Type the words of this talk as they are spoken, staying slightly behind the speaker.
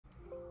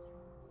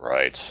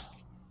right.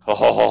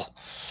 Oh,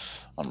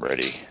 I'm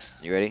ready.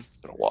 You ready?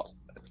 Been a while.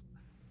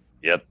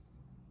 Yep.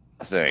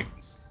 I think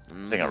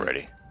I'm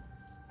ready.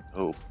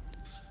 Oh.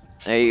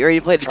 Are you ready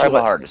to play the Try my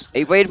hardest. Are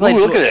you ready to Ooh, play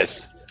look at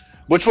this.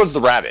 Which one's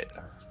the rabbit?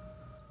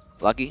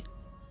 Lucky.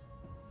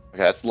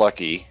 Okay, that's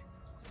Lucky.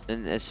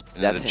 And that's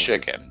the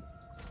chicken.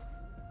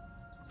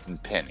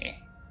 And Penny.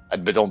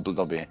 But don't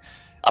be.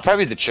 I'll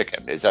probably be the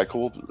chicken. Is that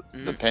cool?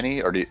 The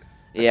Penny, or do you?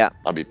 Yeah.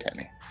 I'll be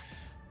Penny.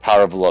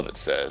 Power of love. It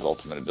says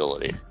ultimate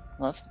ability.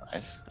 Well, that's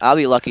nice. I'll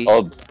be Lucky.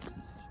 Oh,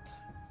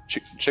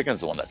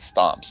 chicken's the one that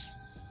stomps.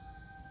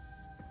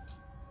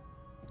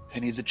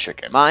 Penny the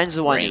chicken. Mine's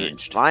the one.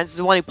 Mine's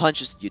the one who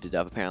punches you to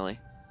death. Apparently.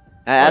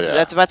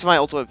 That's what my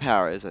ultimate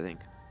power is. I think.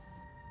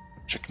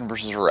 Chicken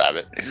versus a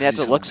rabbit. I mean, that's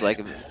what it looks like.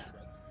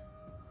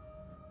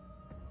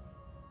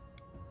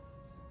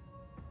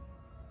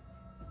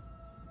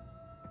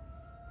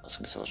 That's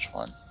gonna be so much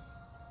fun.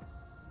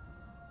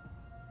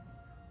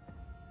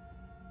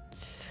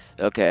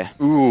 Okay.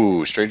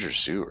 Ooh, Stranger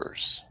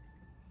Sewers.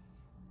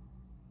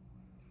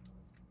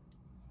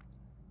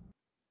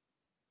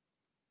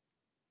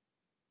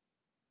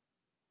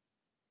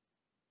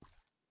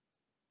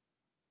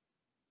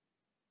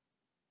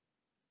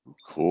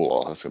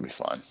 Cool. That's gonna be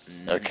fun.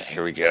 Okay,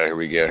 here we go. Here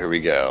we go. Here we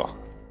go.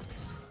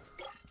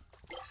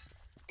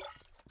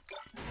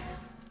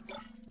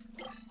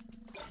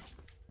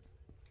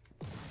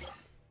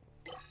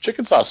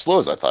 Chicken's not as slow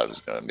as I thought it was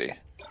gonna be.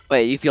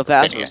 Wait, you feel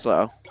fast or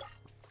slow?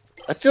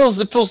 It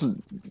feels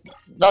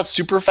not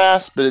super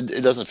fast, but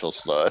it doesn't feel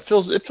slow. It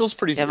feels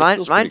pretty. Yeah,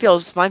 mine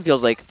feels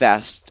like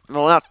fast.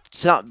 Well,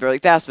 not very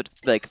fast, but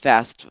like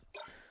fast.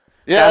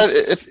 Yeah,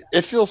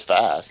 it feels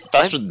fast.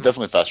 Faster,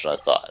 definitely faster than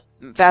I thought.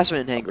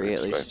 Faster than Hangry,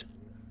 at least.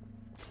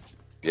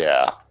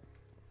 Yeah,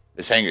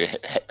 is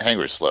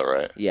Hangry's slow,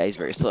 right? Yeah, he's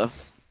very slow.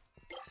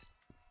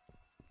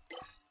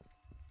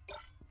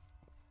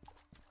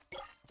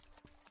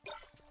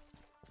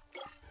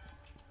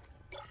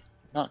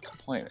 Not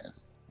complaining.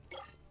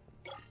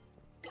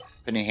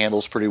 Penny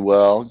handles pretty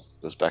well.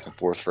 Goes back and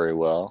forth very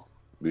well.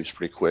 Moves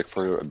pretty quick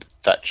for a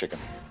fat chicken.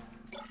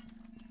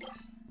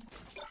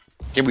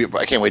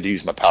 I can't wait to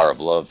use my power of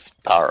love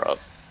power up.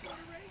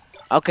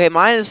 Okay,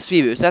 mine is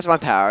speed boost. That's my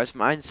power.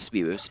 Mine's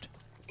speed boost.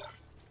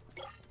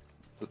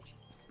 Oops.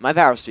 My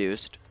power is speed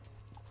boost.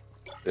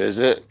 Is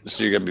it?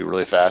 So you're gonna be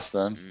really fast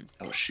then?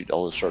 Oh shoot!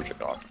 All the shards are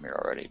gone from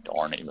here already.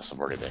 Darn it! You must have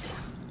already been.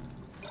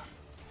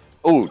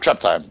 Oh, trap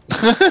time!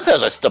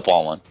 As I step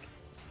on one.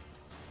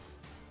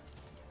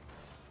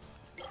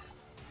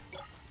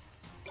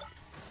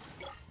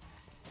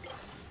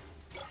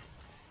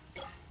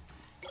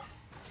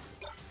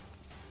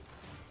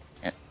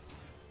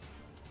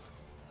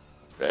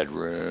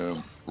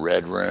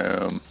 Red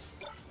room.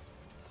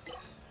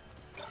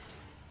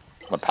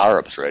 My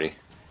power-up's ready.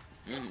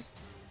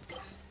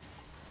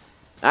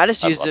 I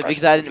just used it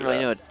because I didn't really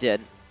know what it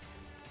did.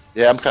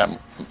 Yeah, I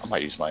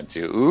might use mine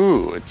too.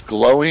 Ooh, it's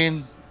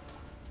glowing.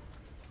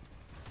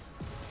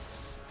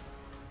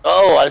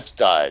 Oh, I just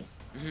died.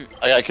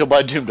 I got killed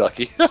by a Doom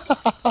Ducky.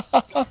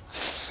 Right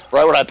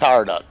when I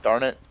powered up,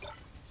 darn it.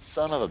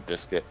 Son of a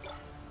biscuit.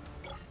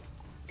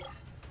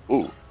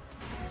 Ooh.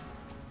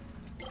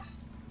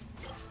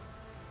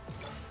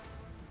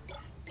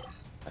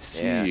 I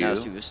see you. Now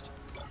it's used.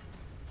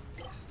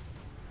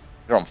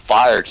 You're on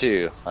fire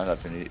too. I don't know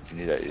if you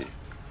need that.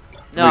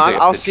 No,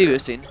 I'll speed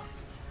boosting.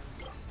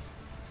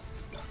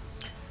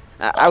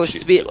 I was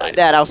speed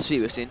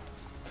boosting.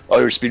 Oh,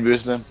 you were speed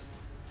boosting?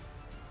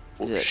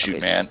 Oh, shoot,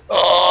 man.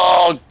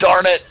 Oh,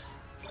 darn it.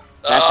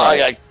 That's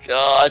right.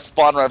 I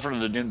spawned right in front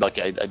of the Doom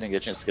Ducky. I didn't get a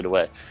chance to get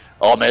away.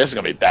 Oh, man, this is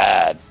going to be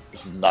bad.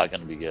 This is not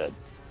going to be good.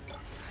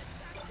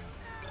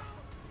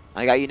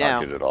 I got you now.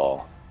 Not good at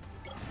all.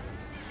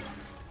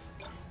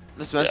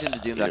 Let's mess with the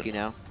Doom Ducky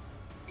now.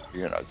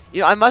 You're not.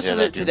 You know, I messed with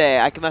it today.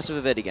 I can mess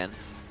with it again.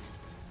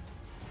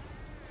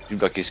 Doom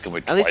Ducky's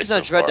coming twice. At least it's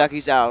not Dread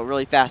Ducky's out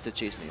really fast to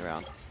chase me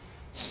around.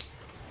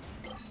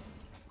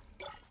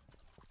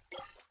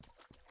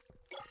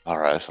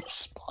 Alright, some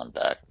spawn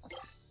back.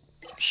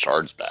 Some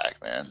shards back,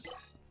 man.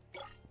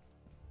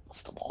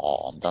 Lost them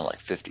all. I'm down like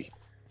 50.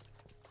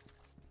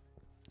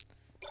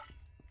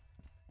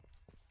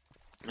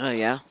 Oh,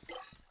 yeah?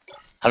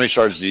 How many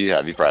shards do you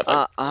have? You probably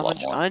have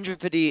like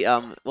 150,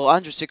 well,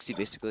 160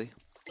 basically.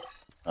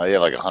 Oh, you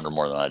have like 100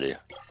 more than I do.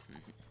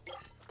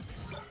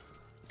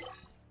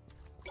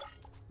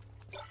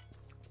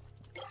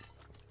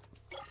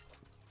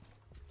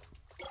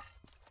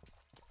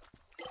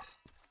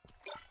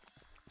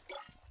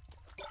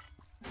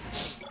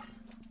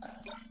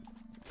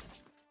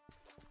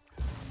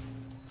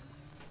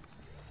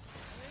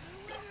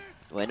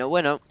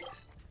 Bueno.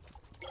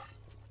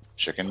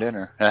 Chicken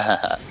dinner.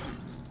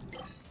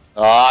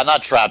 Ah,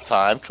 not trap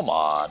time. Come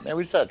on, man.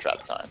 We just had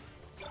trap time.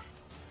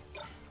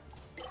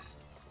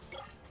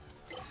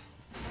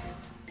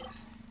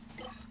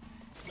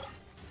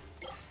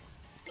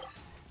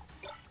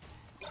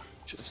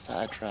 Just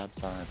had trap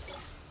time.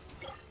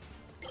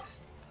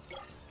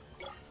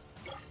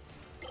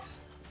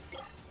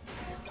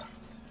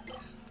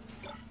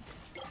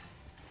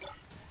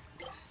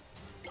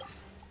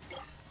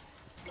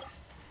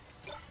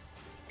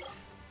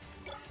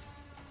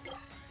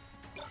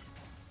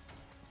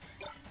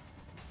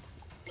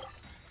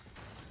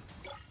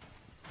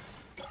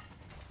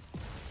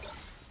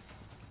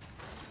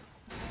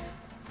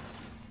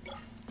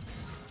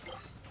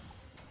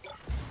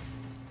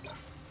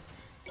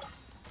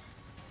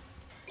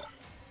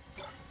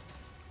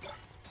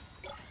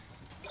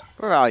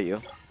 Where are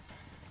you?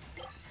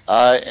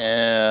 I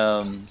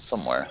am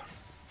somewhere.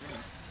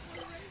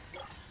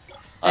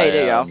 Hey,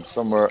 there you I am go.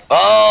 somewhere.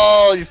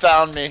 Oh, you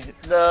found me.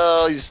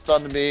 No, you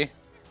stunned me.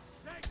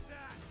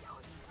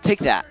 Take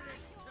that.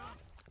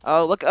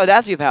 Oh, look. Oh,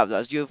 that's what your power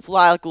does. You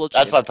fly like a little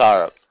That's chicken. my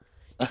power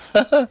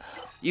up.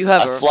 You I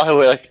hover. fly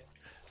away like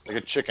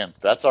a chicken.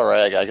 That's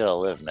alright. I gotta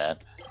live, man.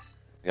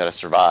 I gotta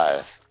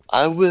survive.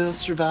 I will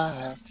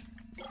survive.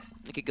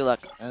 Okay, good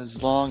luck.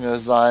 As long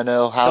as I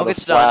know how Don't to get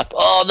stunned. flap.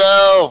 Oh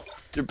no!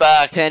 You're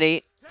back.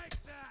 Penny.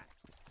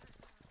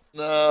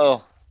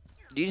 No.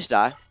 Did you just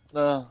die?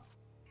 No.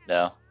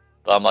 No.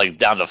 But I'm like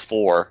down to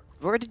 4.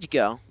 Where did you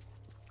go?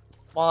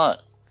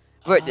 What?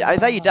 Wait, I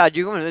thought you died.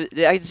 You're going.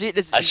 I see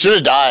this. I should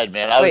have died,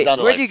 man. I was Wait, down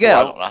to where'd like you 4.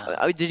 I go? don't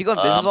know. Did you go I'm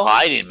invisible?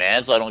 hiding,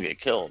 man, so I don't get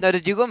killed. No,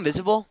 did you go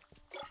invisible?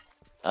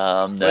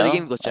 No. Or the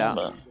game glitch I don't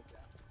out? know.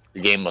 The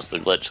game must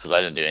have glitched because I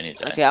didn't do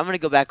anything. Okay, I'm gonna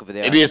go back over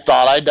there. Maybe it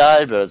thought I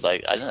died, but it's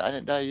like I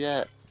didn't die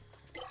yet.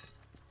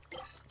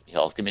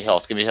 Health, give me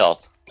health, give me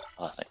health.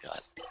 Oh, thank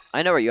God.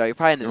 I know where you are. You're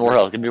probably in Give the me more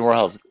health, give me more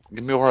health,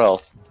 give me more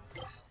health.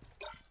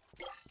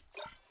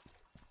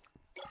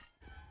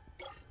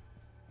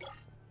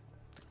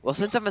 Well,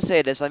 since I'm gonna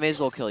say this, I may as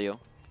well kill you.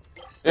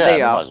 Yeah, There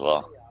you might go. as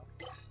well.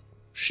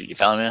 Shit, you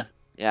found me?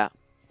 Yeah.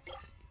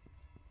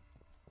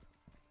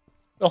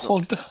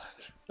 Don't die.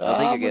 I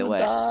think you're getting away.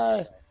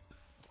 Die.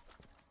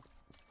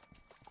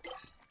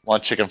 Come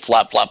on, chicken,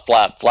 flap, flap,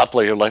 flap. Flap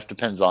like your life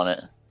depends on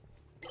it.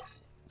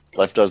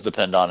 Life does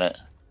depend on it.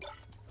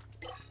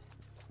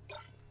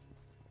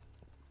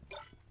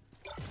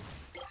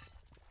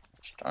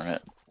 Darn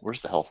it. Where's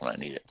the health when I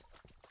need it?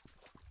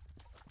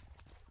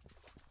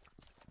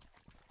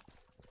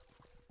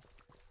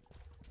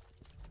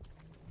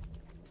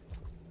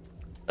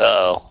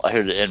 Uh-oh, I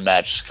hear the end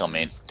match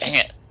coming. Dang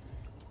it.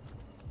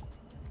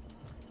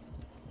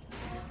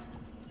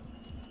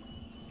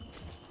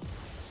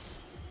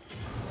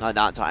 Not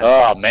in time.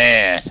 Oh,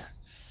 man.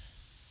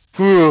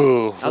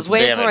 Whew. I was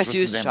waiting for my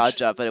Zeus to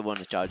charge up, but it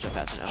wouldn't charge up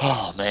fast enough.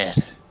 Oh, man.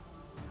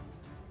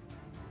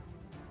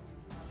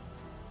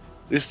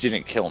 At least you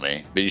didn't kill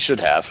me, but you should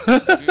have.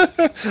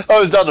 I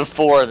was down to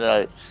 4, and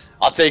then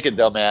I'll take it,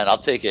 though, man. I'll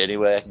take it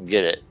anyway I can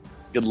get it.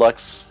 Good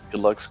luck's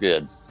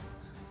good.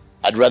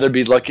 I'd rather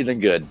be lucky than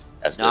good,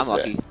 as No, they I'm say.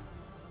 lucky.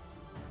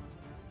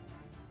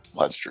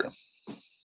 Well, that's true.